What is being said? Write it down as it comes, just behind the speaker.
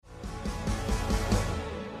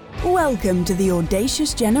Welcome to the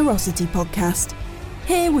Audacious Generosity Podcast.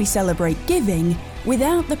 Here we celebrate giving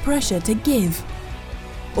without the pressure to give.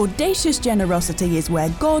 Audacious generosity is where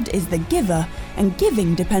God is the giver and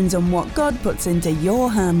giving depends on what God puts into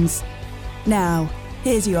your hands. Now,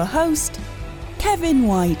 here's your host, Kevin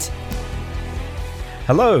White.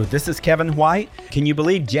 Hello, this is Kevin White. Can you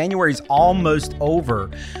believe January's almost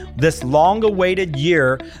over? This long-awaited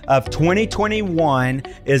year of 2021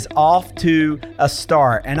 is off to a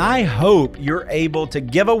start, and I hope you're able to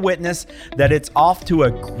give a witness that it's off to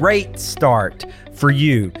a great start for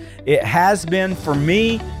you. It has been for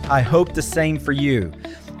me. I hope the same for you.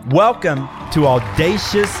 Welcome to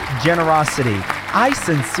Audacious Generosity. I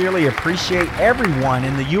sincerely appreciate everyone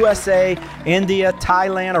in the USA, India,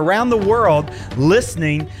 Thailand, around the world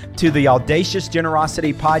listening to the Audacious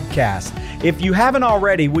Generosity Podcast. If you haven't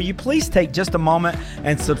already, will you please take just a moment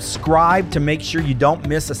and subscribe to make sure you don't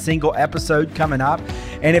miss a single episode coming up?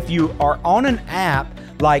 And if you are on an app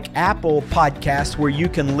like Apple Podcasts where you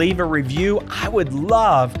can leave a review, I would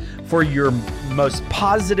love for your most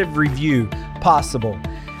positive review possible.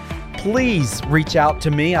 Please reach out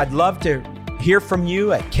to me. I'd love to hear from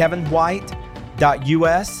you at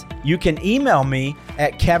kevinwhite.us. You can email me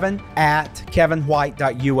at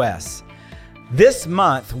kevin@kevinwhite.us. This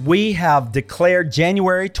month, we have declared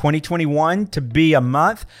January 2021 to be a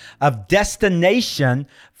month of destination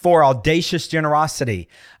for audacious generosity.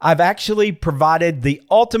 I've actually provided the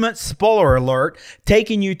ultimate spoiler alert,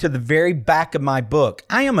 taking you to the very back of my book.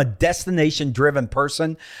 I am a destination-driven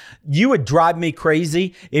person. You would drive me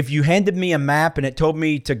crazy if you handed me a map and it told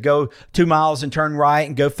me to go 2 miles and turn right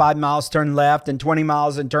and go 5 miles, turn left, and 20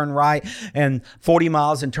 miles and turn right and 40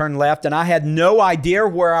 miles and turn left. And I had no idea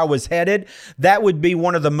where I was headed. That would be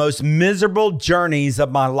one of the most miserable journeys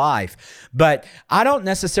of my life. But I don't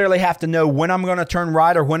necessarily have to know when I'm going to turn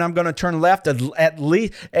right or when I'm going to turn left, at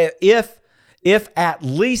least if at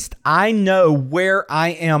least I know where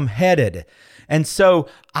I am headed. And so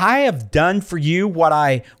I have done for you what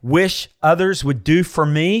I wish others would do for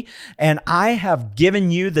me, and I have given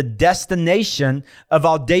you the destination of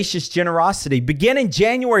audacious generosity. Beginning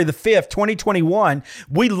January the 5th, 2021,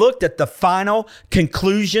 we looked at the final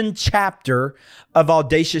conclusion chapter of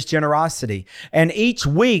audacious generosity. And each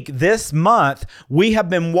week this month, we have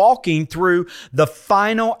been walking through the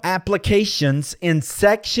final applications in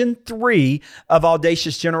section 3 of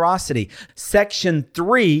audacious generosity. Section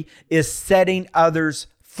 3 is setting others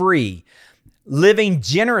free, living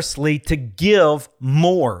generously to give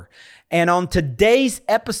more. And on today's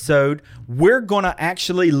episode, we're going to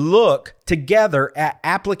actually look together at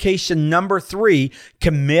application number 3,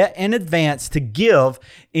 commit in advance to give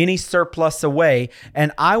any surplus away.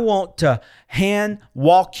 And I want to hand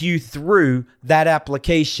walk you through that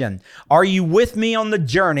application. Are you with me on the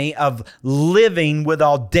journey of living with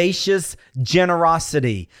audacious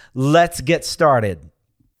generosity? Let's get started.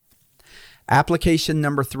 Application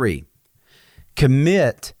number 3,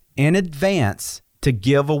 commit in advance to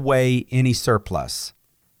give away any surplus.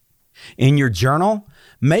 In your journal,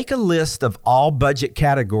 make a list of all budget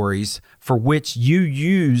categories for which you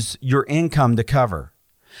use your income to cover.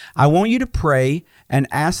 I want you to pray and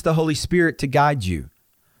ask the Holy Spirit to guide you.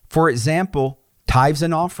 For example, tithes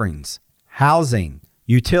and offerings, housing,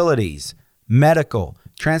 utilities, medical,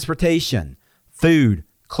 transportation, food,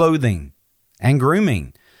 clothing, and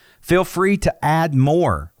grooming. Feel free to add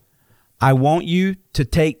more. I want you to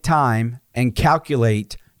take time and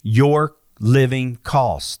calculate your living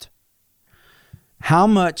cost. How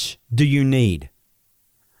much do you need?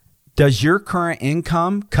 Does your current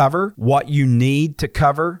income cover what you need to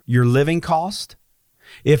cover your living cost?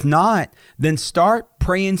 If not, then start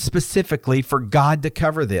praying specifically for God to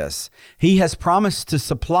cover this. He has promised to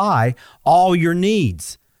supply all your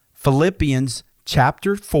needs. Philippians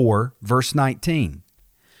chapter 4, verse 19.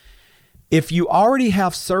 If you already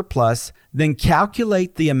have surplus, then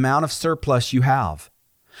calculate the amount of surplus you have.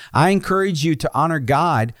 I encourage you to honor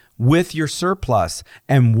God with your surplus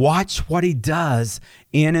and watch what He does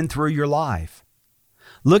in and through your life.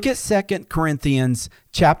 Look at 2 Corinthians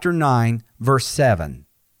chapter 9, verse 7.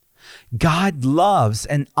 God loves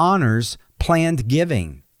and honors planned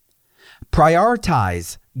giving.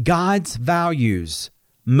 Prioritize God's values,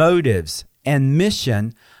 motives, and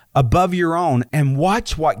mission above your own and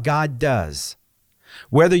watch what God does.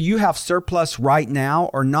 Whether you have surplus right now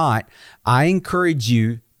or not, I encourage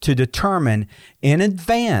you to determine in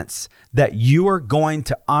advance that you are going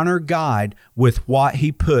to honor God with what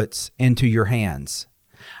He puts into your hands.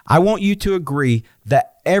 I want you to agree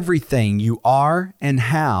that everything you are and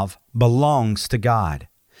have belongs to God.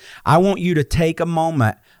 I want you to take a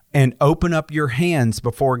moment and open up your hands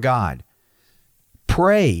before God.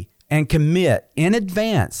 Pray and commit in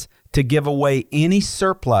advance to give away any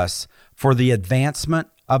surplus for the advancement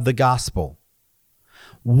of the gospel.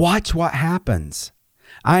 Watch what happens.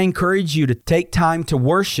 I encourage you to take time to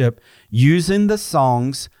worship using the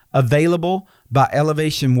songs available by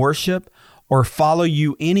Elevation Worship or Follow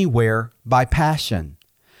You Anywhere by Passion.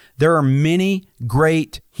 There are many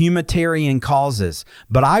great humanitarian causes,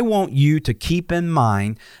 but I want you to keep in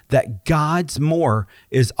mind that God's more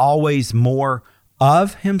is always more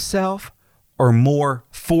of Himself or more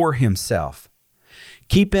for Himself.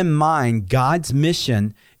 Keep in mind God's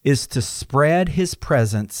mission is to spread His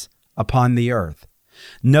presence upon the earth.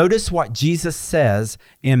 Notice what Jesus says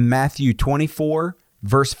in Matthew 24,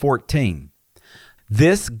 verse 14.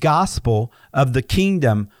 This gospel of the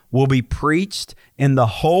kingdom will be preached in the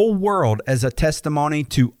whole world as a testimony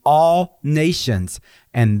to all nations,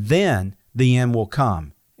 and then the end will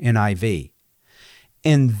come. NIV.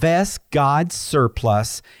 Invest God's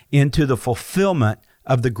surplus into the fulfillment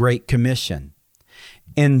of the Great Commission.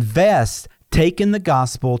 Invest taking the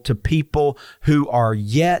gospel to people who are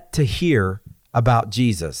yet to hear about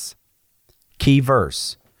Jesus. Key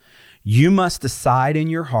verse. You must decide in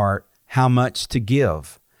your heart how much to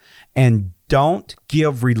give, and don't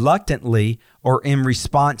give reluctantly or in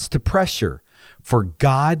response to pressure, for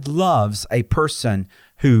God loves a person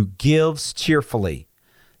who gives cheerfully.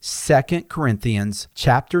 2 Corinthians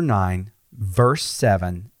chapter 9, verse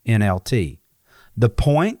 7 NLT. The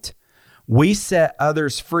point? We set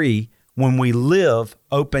others free when we live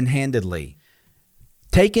open-handedly.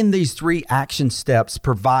 Taking these 3 action steps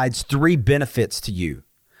provides 3 benefits to you: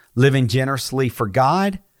 living generously for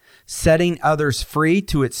God, setting others free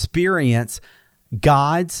to experience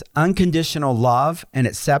God's unconditional love and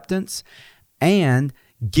acceptance, and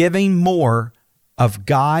giving more of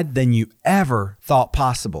God than you ever thought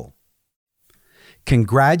possible.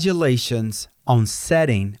 Congratulations on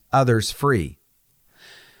setting others free.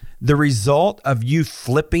 The result of you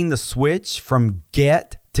flipping the switch from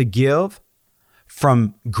get to give,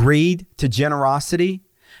 from greed to generosity,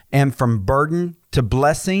 and from burden to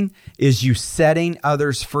blessing is you setting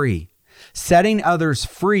others free. Setting others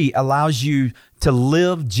free allows you to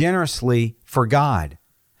live generously for God.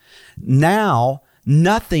 Now,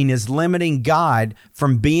 nothing is limiting God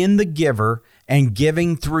from being the giver and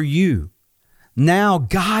giving through you. Now,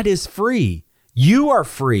 God is free. You are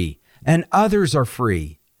free, and others are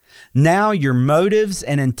free. Now, your motives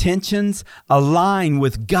and intentions align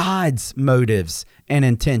with God's motives and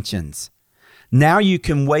intentions. Now you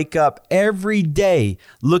can wake up every day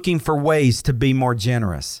looking for ways to be more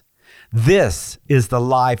generous. This is the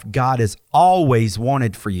life God has always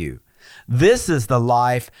wanted for you. This is the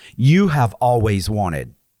life you have always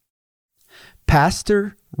wanted.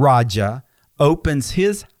 Pastor Raja opens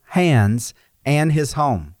his hands and his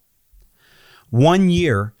home. 1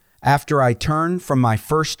 year after I turned from my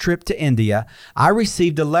first trip to India, I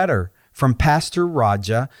received a letter from Pastor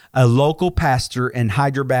Raja, a local pastor in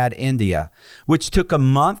Hyderabad, India, which took a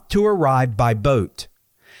month to arrive by boat.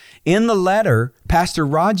 In the letter, Pastor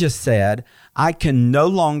Raja said, I can no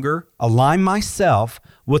longer align myself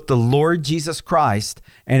with the Lord Jesus Christ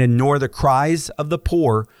and ignore the cries of the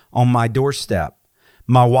poor on my doorstep.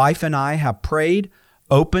 My wife and I have prayed,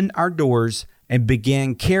 opened our doors, and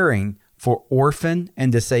began caring for orphan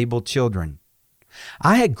and disabled children.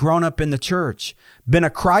 I had grown up in the church, been a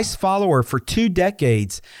Christ follower for 2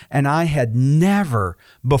 decades, and I had never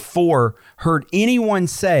before heard anyone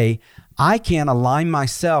say, I can't align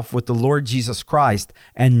myself with the Lord Jesus Christ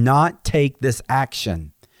and not take this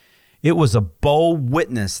action. It was a bold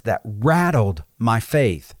witness that rattled my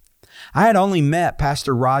faith. I had only met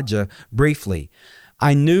Pastor Raja briefly.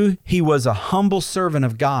 I knew he was a humble servant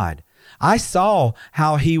of God. I saw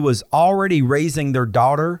how he was already raising their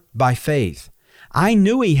daughter by faith. I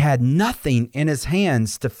knew he had nothing in his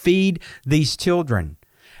hands to feed these children.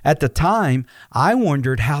 At the time, I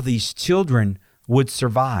wondered how these children would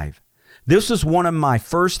survive. This was one of my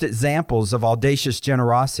first examples of audacious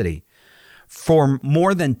generosity. For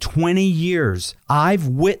more than 20 years, I've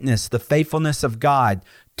witnessed the faithfulness of God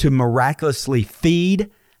to miraculously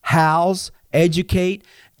feed, house, educate,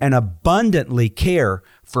 and abundantly care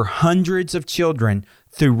for hundreds of children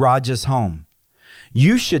through Raja's home.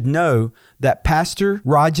 You should know that Pastor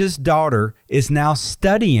Raja's daughter is now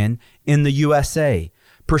studying in the USA,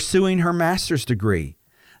 pursuing her master's degree.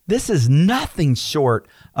 This is nothing short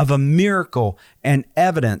of a miracle and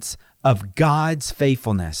evidence of God's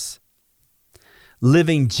faithfulness.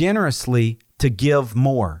 Living generously to give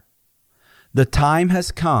more. The time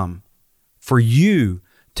has come for you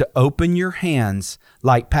to open your hands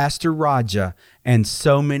like Pastor Raja and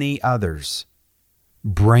so many others.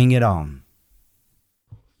 Bring it on.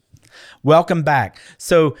 Welcome back.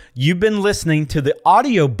 So you've been listening to the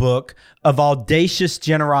audiobook of Audacious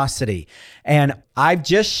Generosity. And I've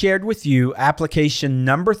just shared with you application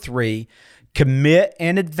number 3, commit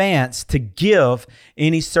in advance to give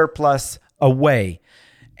any surplus away.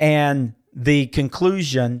 And the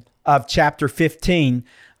conclusion of chapter 15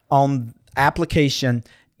 on application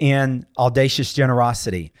in Audacious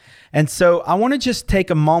Generosity. And so I want to just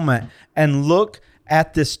take a moment and look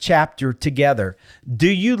at this chapter together. Do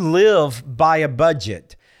you live by a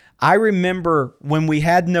budget? I remember when we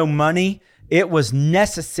had no money, it was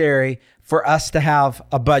necessary for us to have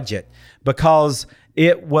a budget because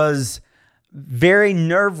it was very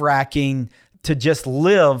nerve-wracking to just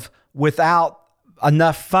live without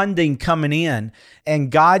enough funding coming in. And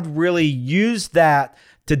God really used that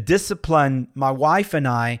to discipline my wife and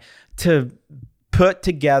I to put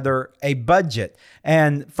together a budget.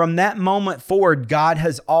 And from that moment forward, God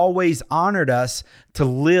has always honored us to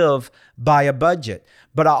live by a budget.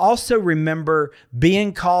 But I also remember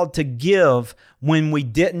being called to give when we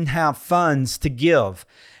didn't have funds to give.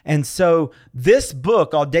 And so this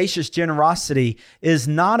book, Audacious Generosity, is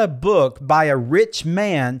not a book by a rich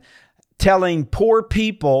man telling poor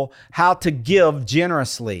people how to give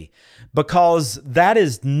generously, because that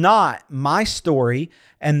is not my story,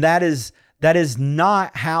 and that is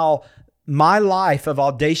not how my life of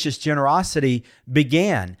audacious generosity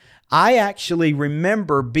began. I actually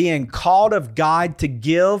remember being called of God to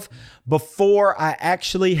give before I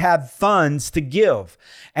actually had funds to give.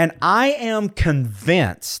 And I am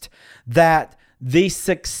convinced that the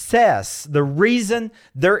success, the reason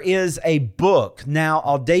there is a book now,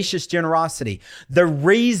 Audacious Generosity, the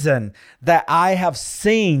reason that I have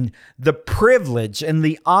seen the privilege and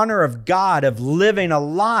the honor of God of living a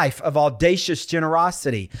life of audacious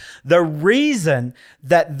generosity, the reason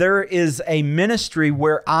that there is a ministry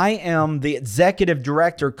where I am the executive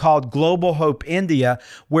director called Global Hope India,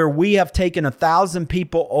 where we have taken 1,000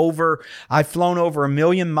 people over. I've flown over 1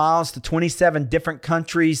 million miles to 27 different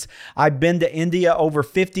countries. I've been to India over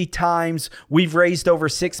 50 times. We've raised over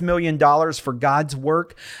 $6 million for God's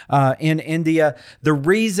work in India. The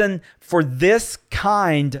reason for this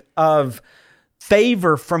kind of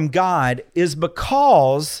favor from God is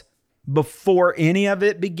because before any of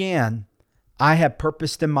it began, I had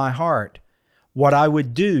purposed in my heart what I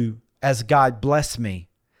would do as God blessed me.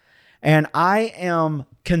 And I am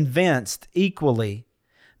convinced equally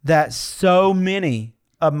that so many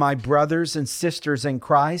of my brothers and sisters in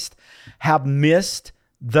Christ have missed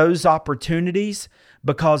those opportunities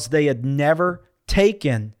because they had never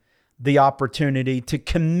taken the opportunity to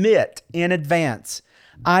commit in advance.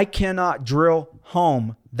 I cannot drill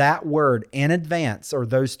home that word in advance, or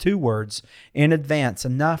those two words in advance,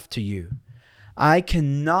 enough to you. I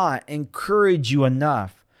cannot encourage you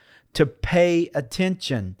enough to pay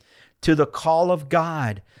attention to the call of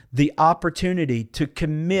God, the opportunity to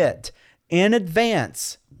commit in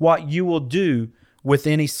advance what you will do with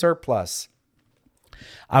any surplus.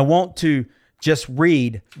 I want to just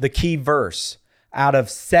read the key verse out of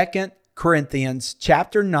 2 Corinthians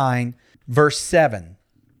chapter 9, verse 7,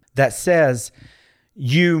 that says,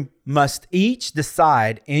 "You must each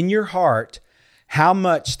decide in your heart how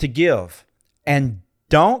much to give, and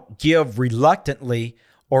don't give reluctantly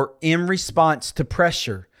or in response to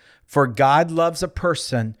pressure, for God loves a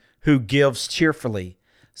person who gives cheerfully."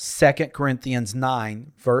 2 Corinthians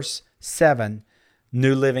 9, verse 7,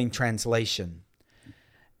 New Living Translation.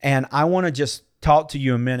 And I want to just talk to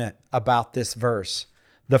you a minute about this verse.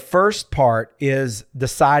 The first part is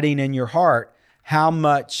deciding in your heart how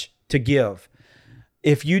much to give.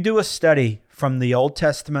 If you do a study from the Old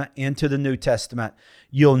Testament into the New Testament,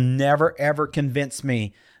 you'll never, ever convince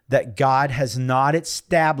me that God has not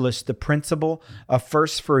established the principle of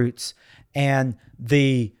first fruits and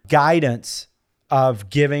the guidance of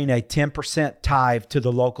giving a 10% tithe to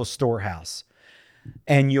the local storehouse.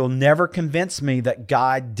 And you'll never convince me that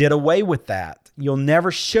God did away with that. You'll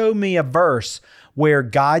never show me a verse where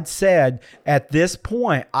God said, at this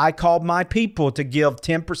point, I called my people to give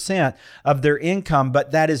 10% of their income,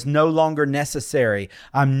 but that is no longer necessary.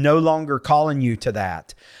 I'm no longer calling you to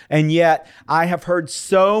that. And yet I have heard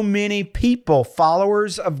so many people,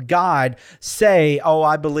 followers of God, say, oh,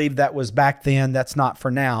 I believe that was back then. That's not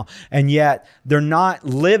for now. And yet they're not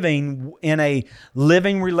living in a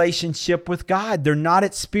living relationship with God. They're not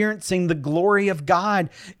experiencing the glory of God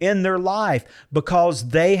in their life because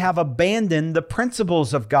they have abandoned the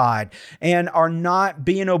principles of God and are not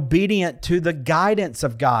being obedient to the guidance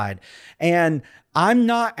of God. And I'm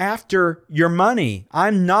not after your money.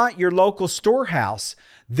 I'm not your local storehouse.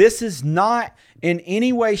 This is not in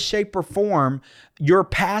any way, shape, or form your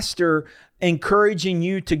pastor encouraging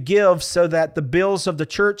you to give so that the bills of the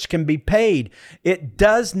church can be paid. It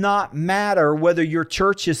does not matter whether your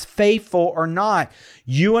church is faithful or not.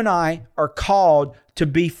 You and I are called to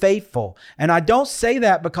be faithful. And I don't say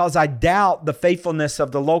that because I doubt the faithfulness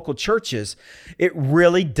of the local churches. It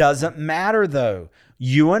really doesn't matter though.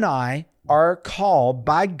 You and I are called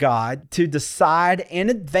by God to decide in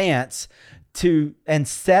advance and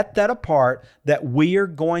set that apart that we are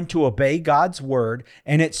going to obey God's word.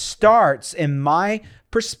 And it starts, in my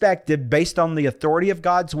perspective, based on the authority of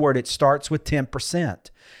God's word, it starts with 10%.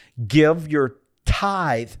 Give your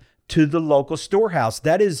tithe to the local storehouse.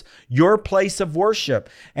 That is your place of worship.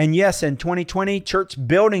 And yes, in 2020, church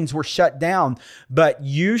buildings were shut down, but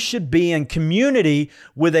you should be in community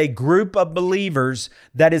with a group of believers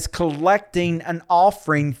that is collecting an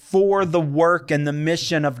offering for the work and the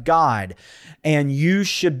mission of God. And you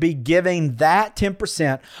should be giving that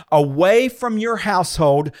 10% away from your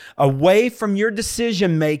household, away from your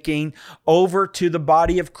decision making, over to the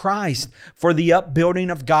body of Christ for the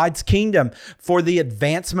upbuilding of God's kingdom, for the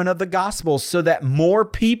advancement of the gospel, so that more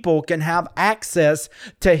people can have access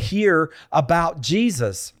to hear about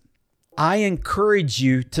Jesus. I encourage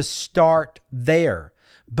you to start there.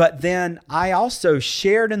 But then I also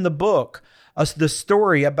shared in the book the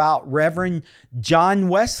story about Reverend John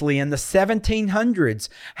Wesley in the 1700s,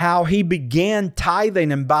 how he began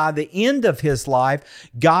tithing, and by the end of his life,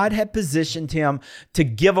 God had positioned him to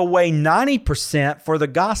give away 90% for the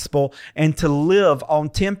gospel and to live on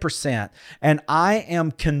 10%. And I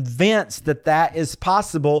am convinced that that is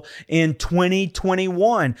possible in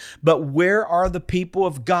 2021. But where are the people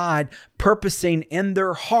of God purposing in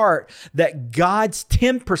their heart that God's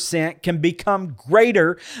 10% can become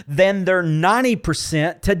greater than their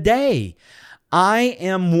 90% today? I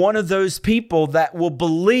am one of those people that will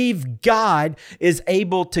believe God is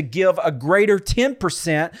able to give a greater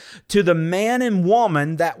 10% to the man and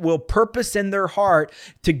woman that will purpose in their heart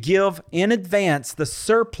to give in advance the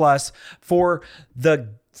surplus for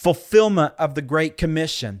the fulfillment of the Great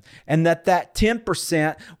Commission, and that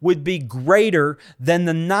 10% would be greater than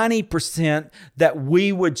the 90% that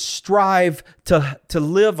we would strive to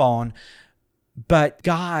live on. But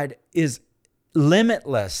God is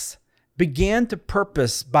limitless. Began to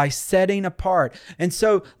purpose by setting apart. And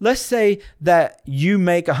so let's say that you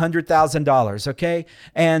make $100,000, okay?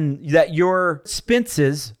 And that your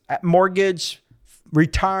expenses, mortgage,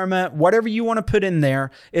 retirement, whatever you want to put in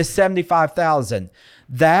there, is $75,000.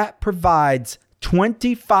 That provides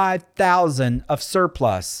 $25,000 of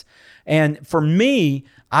surplus. And for me,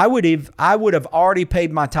 I would have already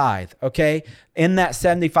paid my tithe, okay, in that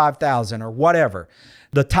 $75,000 or whatever.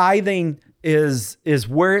 The tithing is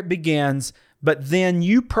where it begins, but then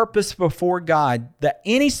you purpose before God that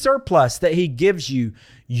any surplus that He gives you,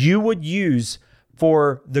 you would use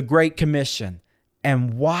for the Great Commission,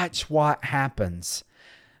 and watch what happens.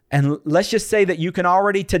 And let's just say that you can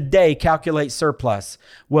already today calculate surplus.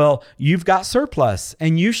 Well, you've got surplus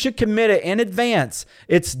and you should commit it in advance.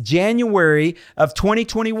 It's January of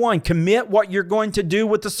 2021. Commit what you're going to do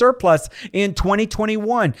with the surplus in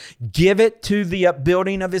 2021. Give it to the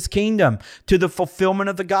upbuilding of His kingdom, to the fulfillment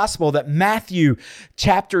of the gospel, that Matthew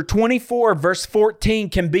chapter 24, verse 14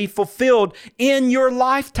 can be fulfilled in your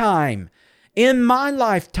lifetime, in my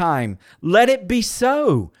lifetime. Let it be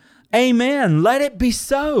so. Amen. Let it be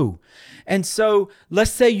so. And so let's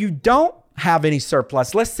say you don't have any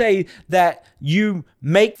surplus. Let's say that you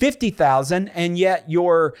make $50,000 and yet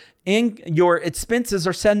your expenses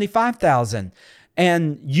are $75,000.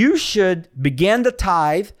 And you should begin to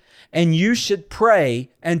tithe, and you should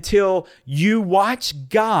pray until you watch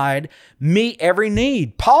God meet every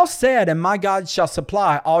need. Paul said, "And my God shall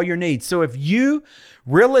supply all your needs." So if you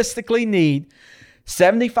realistically need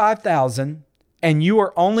 $75,000 and you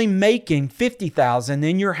are only making $50,000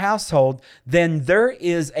 in your household, then there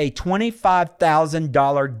is a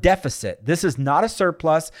 $25,000 deficit. This is not a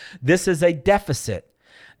surplus. This is a deficit.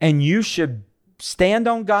 And you should stand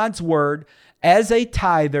on God's word as a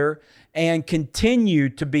tither and continue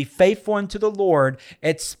to be faithful unto the Lord,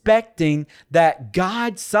 expecting that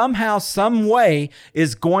God somehow, some way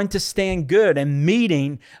is going to stand good and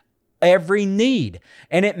meeting every need.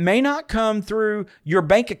 And it may not come through your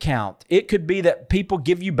bank account. It could be that people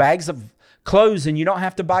give you bags of clothes and you don't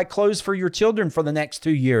have to buy clothes for your children for the next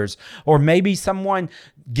 2 years. Or maybe someone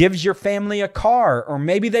gives your family a car, or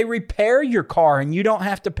maybe they repair your car and you don't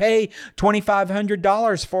have to pay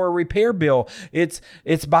 $2,500 for a repair bill. It's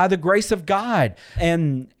by the grace of God.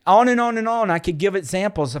 And on and on and on. I could give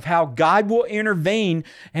examples of how God will intervene,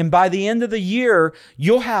 and by the end of the year,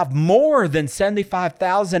 you'll have more than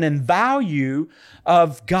 $75,000 in value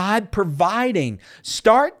of God providing.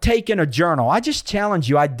 Start taking a journal. I just challenge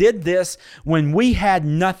you. I did this when we had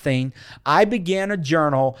nothing. I began a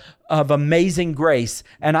journal of Amazing Grace,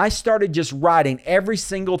 and I started just writing every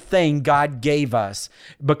single thing God gave us,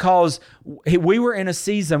 because we were in a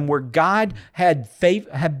season where God had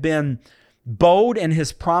been bold in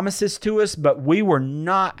His promises to us, but we were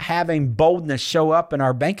not having boldness show up in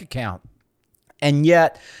our bank account. And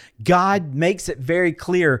yet God makes it very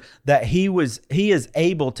clear that He is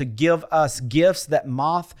able to give us gifts that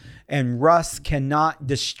moth and rust cannot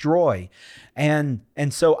destroy. And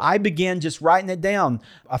so I began just writing it down.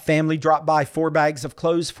 A family dropped by 4 bags of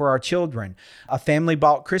clothes for our children. A family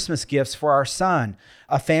bought Christmas gifts for our son.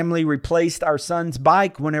 A family replaced our son's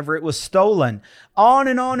bike whenever it was stolen. On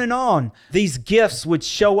and on and on. These gifts would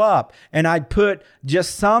show up, and I'd put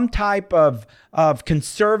just some type of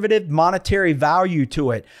conservative monetary value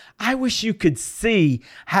to it. I wish you could see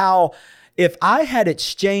how, if I had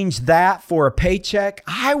exchanged that for a paycheck,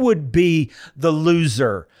 I would be the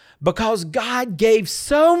loser, because God gave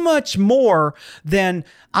so much more than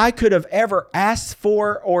I could have ever asked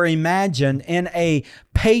for or imagined in a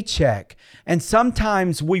paycheck. And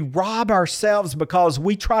sometimes we rob ourselves because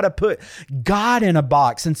we try to put God in a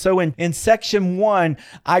box. And so in section 1,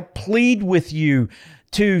 I plead with you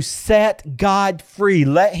to set God free.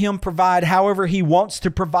 Let Him provide however He wants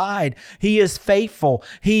to provide. He is faithful.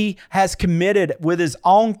 He has committed with His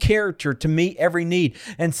own character to meet every need.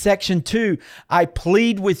 In section 2, I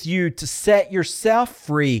plead with you to set yourself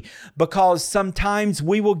free, because sometimes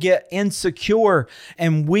we will get insecure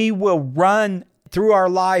and we will run through our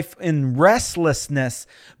life in restlessness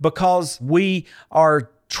because we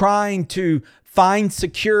are trying to find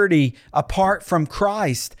security apart from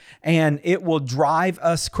Christ, and it will drive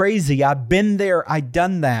us crazy. I've been there, I've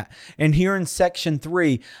done that. And here in section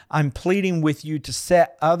 3, I'm pleading with you to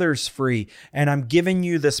set others free. And I'm giving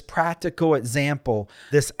you this practical example,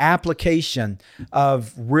 this application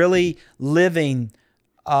of really living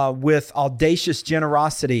with audacious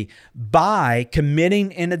generosity by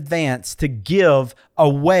committing in advance to give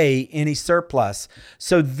away any surplus.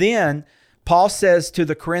 So then Paul says to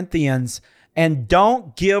the Corinthians, and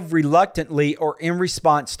don't give reluctantly or in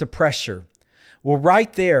response to pressure. Well,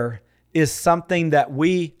 right there is something that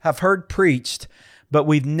we have heard preached, but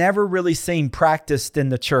we've never really seen practiced in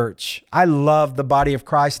the church. I love the body of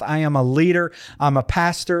Christ. I am a leader, I'm a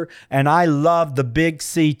pastor, and I love the Big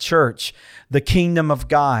C church, the kingdom of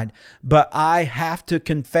God. But I have to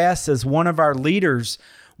confess, as one of our leaders,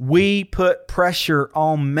 we put pressure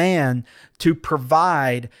on man to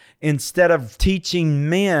provide instead of teaching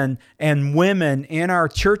men and women in our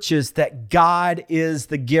churches that God is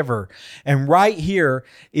the giver. And right here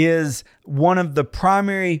is one of the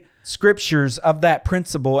primary scriptures of that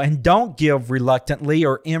principle. And don't give reluctantly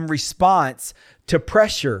or in response to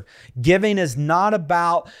pressure. Giving is not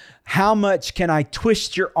about how much can I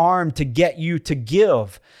twist your arm to get you to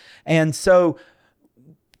give. And so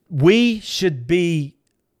we should be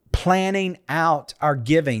planning out our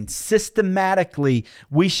giving. Systematically,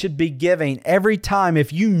 we should be giving every time.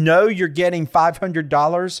 If you know you're getting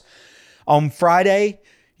 $500 on Friday,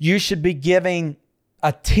 you should be giving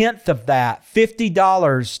a tenth of that,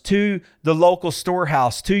 $50, to the local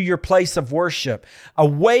storehouse, to your place of worship,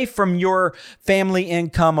 away from your family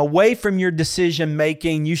income, away from your decision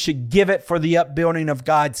making. You should give it for the upbuilding of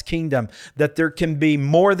God's kingdom, that there can be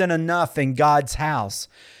more than enough in God's house.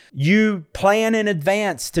 You plan in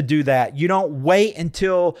advance to do that. You don't wait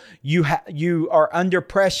until you are under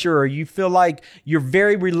pressure or you feel like you're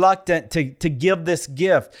very reluctant to give this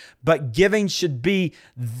gift. But giving should be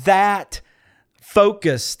that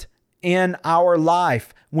focused in our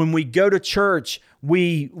life. When we go to church,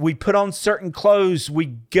 we put on certain clothes, we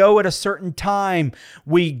go at a certain time,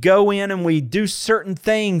 we go in and we do certain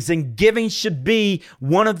things, and giving should be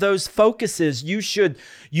one of those focuses. You should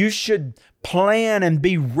plan and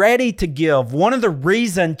be ready to give. One of the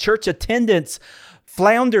reasons church attendance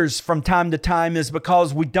flounders from time to time is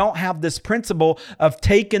because we don't have this principle of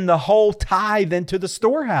taking the whole tithe into the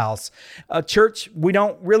storehouse. Church, we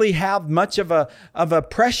don't really have much of a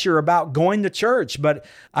pressure about going to church, but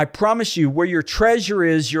I promise you, where your treasure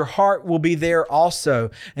is, your heart will be there also.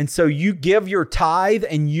 And so you give your tithe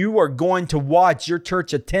and you are going to watch your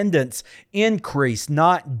church attendance increase,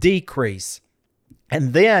 not decrease.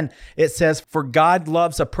 And then it says, for God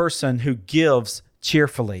loves a person who gives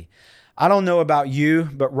cheerfully. I don't know about you,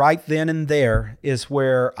 but right then and there is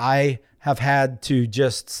where I have had to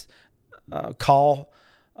just call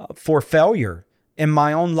for failure in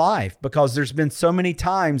my own life, because there's been so many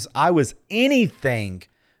times I was anything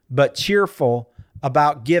but cheerful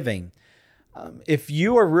about giving. If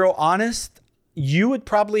you are real honest, you would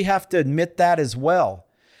probably have to admit that as well.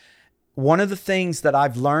 One of the things that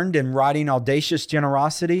I've learned in writing Audacious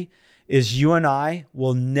Generosity is you and I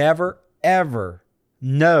will never, ever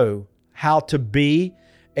know how to be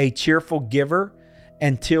a cheerful giver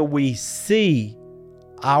until we see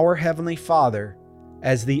our Heavenly Father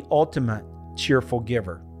as the ultimate cheerful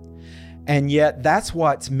giver. And yet that's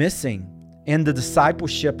what's missing in the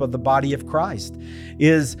discipleship of the body of Christ,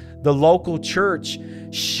 is the local church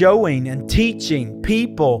showing and teaching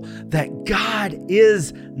people that God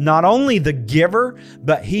is not only the giver,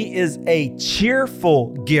 but He is a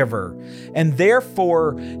cheerful giver. And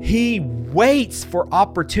therefore, He waits for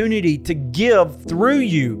opportunity to give through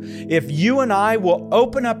you. If you and I will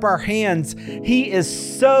open up our hands, He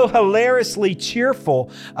is so hilariously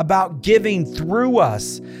cheerful about giving through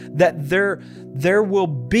us that there will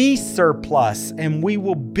be surplus, and we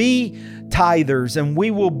will be tithers, and we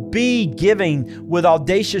will be giving with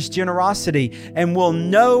audacious generosity, and we'll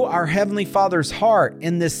know our Heavenly Father's heart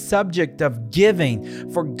in this subject of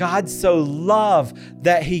giving. For God so loved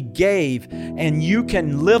that He gave, and you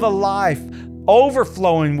can live a life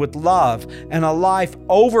overflowing with love and a life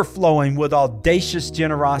overflowing with audacious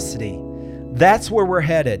generosity. That's where we're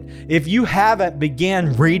headed. If you haven't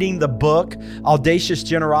began reading the book, Audacious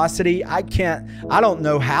Generosity, I don't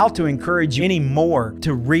know how to encourage you anymore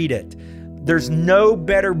to read it. There's no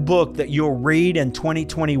better book that you'll read in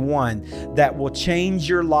 2021 that will change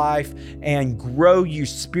your life and grow you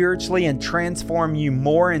spiritually and transform you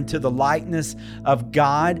more into the likeness of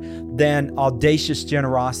God than Audacious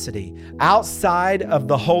Generosity. Outside of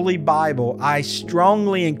the Holy Bible, I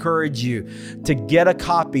strongly encourage you to get a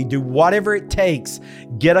copy. Do whatever it takes.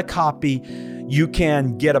 Get a copy. You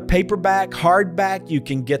can get a paperback, hardback, you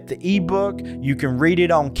can get the ebook, you can read it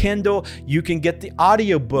on Kindle, you can get the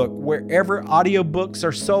audiobook wherever audiobooks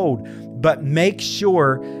are sold. But make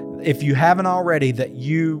sure, if you haven't already, that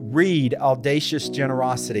you read Audacious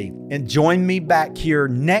Generosity. And join me back here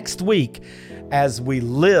next week as we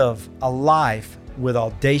live a life with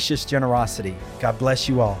audacious generosity. God bless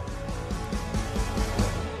you all.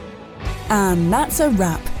 And that's a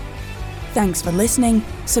wrap. Thanks for listening,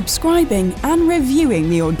 subscribing, and reviewing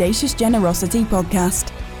the Audacious Generosity podcast.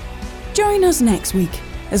 Join us next week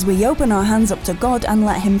as we open our hands up to God and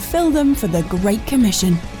let Him fill them for the Great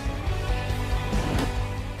Commission.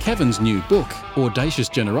 Kevin's new book, Audacious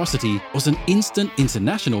Generosity, was an instant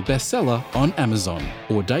international bestseller on Amazon.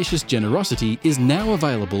 Audacious Generosity is now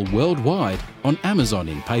available worldwide on Amazon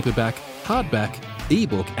in paperback, hardback,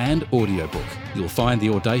 ebook and audiobook. You'll find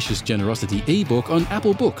the Audacious Generosity ebook on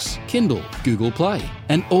Apple Books, Kindle, Google Play,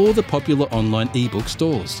 and all the popular online ebook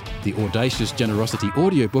stores. The Audacious Generosity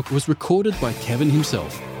audiobook was recorded by Kevin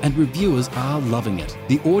himself, and reviewers are loving it.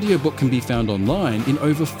 The audiobook can be found online in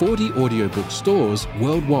over 40 audiobook stores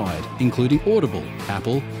worldwide, including Audible,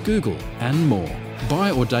 Apple, Google, and more.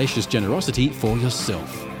 Buy Audacious Generosity for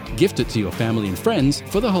yourself. Gift it to your family and friends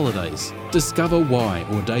for the holidays. Discover why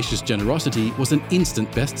Audacious Generosity was an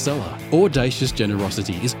instant bestseller. Audacious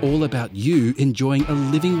Generosity is all about you enjoying a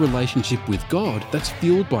living relationship with God that's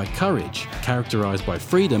fueled by courage, characterized by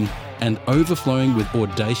freedom, and overflowing with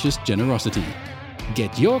audacious generosity.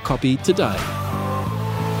 Get your copy today.